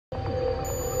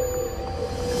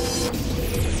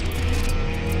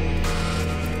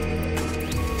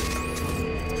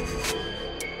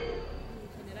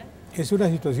Es una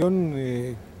situación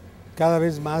cada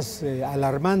vez más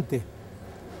alarmante.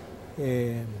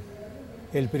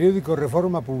 El periódico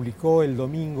Reforma publicó el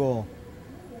domingo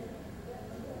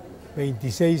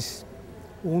 26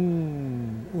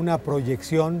 una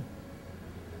proyección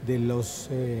de los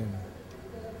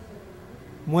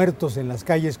muertos en las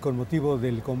calles con motivo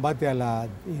del combate a la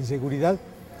inseguridad,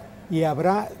 y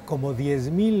habrá como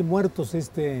 10,000 muertos,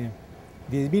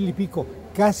 10,000 y pico,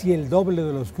 casi el doble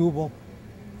de los que hubo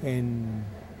en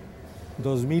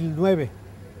 2009.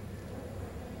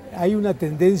 Hay una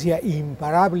tendencia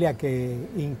imparable a que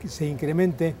se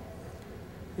incremente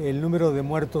el número de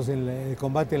muertos en el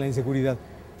combate a la inseguridad,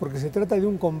 porque se trata de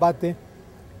un combate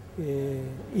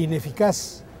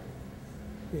ineficaz.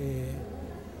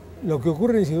 Lo que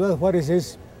ocurre en Ciudad Juárez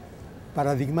es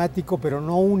paradigmático, pero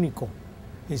no único.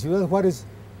 En Ciudad Juárez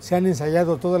se han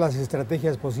ensayado todas las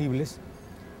estrategias posibles.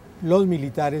 Los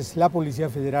militares, la Policía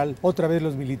Federal, otra vez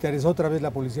los militares, otra vez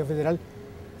la Policía Federal,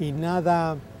 y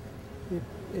nada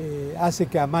hace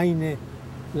que amaine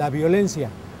la violencia,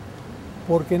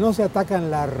 porque no se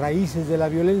atacan las raíces de la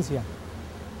violencia.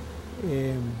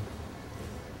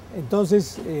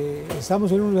 Entonces,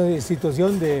 estamos en una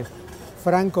situación de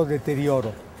franco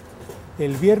deterioro.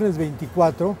 El viernes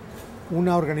 24,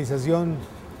 una organización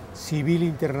civil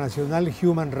internacional,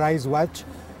 Human Rights Watch,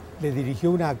 le dirigió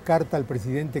una carta al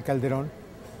presidente Calderón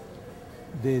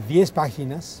de 10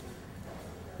 páginas,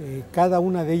 cada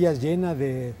una de ellas llena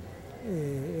de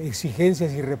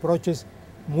exigencias y reproches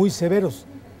muy severos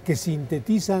que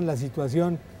sintetizan la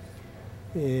situación.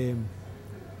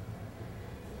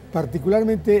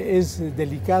 Particularmente es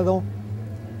delicado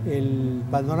el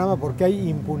panorama porque hay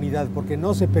impunidad, porque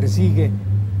no se persigue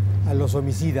a los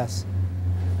homicidas,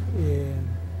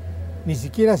 ni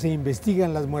siquiera se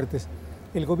investigan las muertes.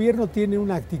 El gobierno tiene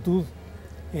una actitud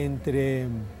entre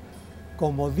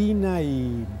comodina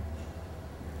y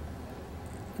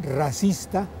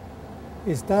racista.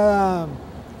 Está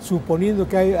suponiendo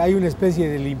que hay una especie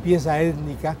de limpieza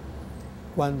étnica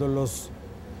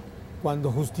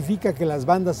cuando justifica que las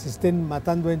bandas se estén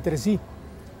matando entre sí,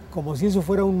 como si eso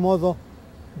fuera un modo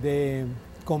de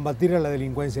combatir a la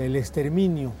delincuencia, el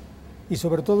exterminio. Y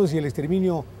sobre todo, si el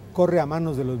exterminio corre a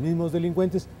manos de los mismos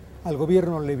delincuentes, al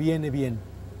gobierno le viene bien.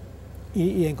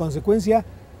 Y en consecuencia,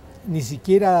 ni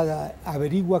siquiera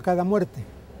averigua cada muerte.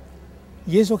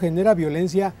 Y eso genera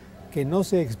violencia que no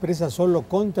se expresa solo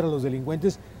contra los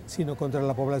delincuentes, sino contra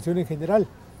la población en general.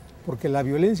 Porque la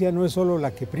violencia no es solo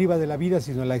la que priva de la vida,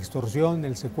 sino la extorsión,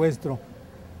 el secuestro,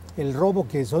 el robo,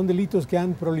 que son delitos que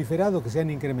han proliferado, que se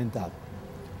han incrementado.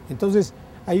 Entonces,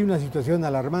 hay una situación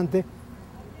alarmante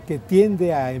que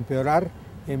tiende a empeorar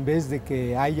en vez de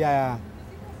que haya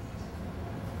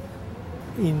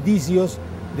indicios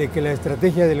de que la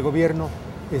estrategia del gobierno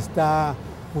está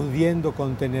pudiendo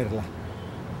contenerla.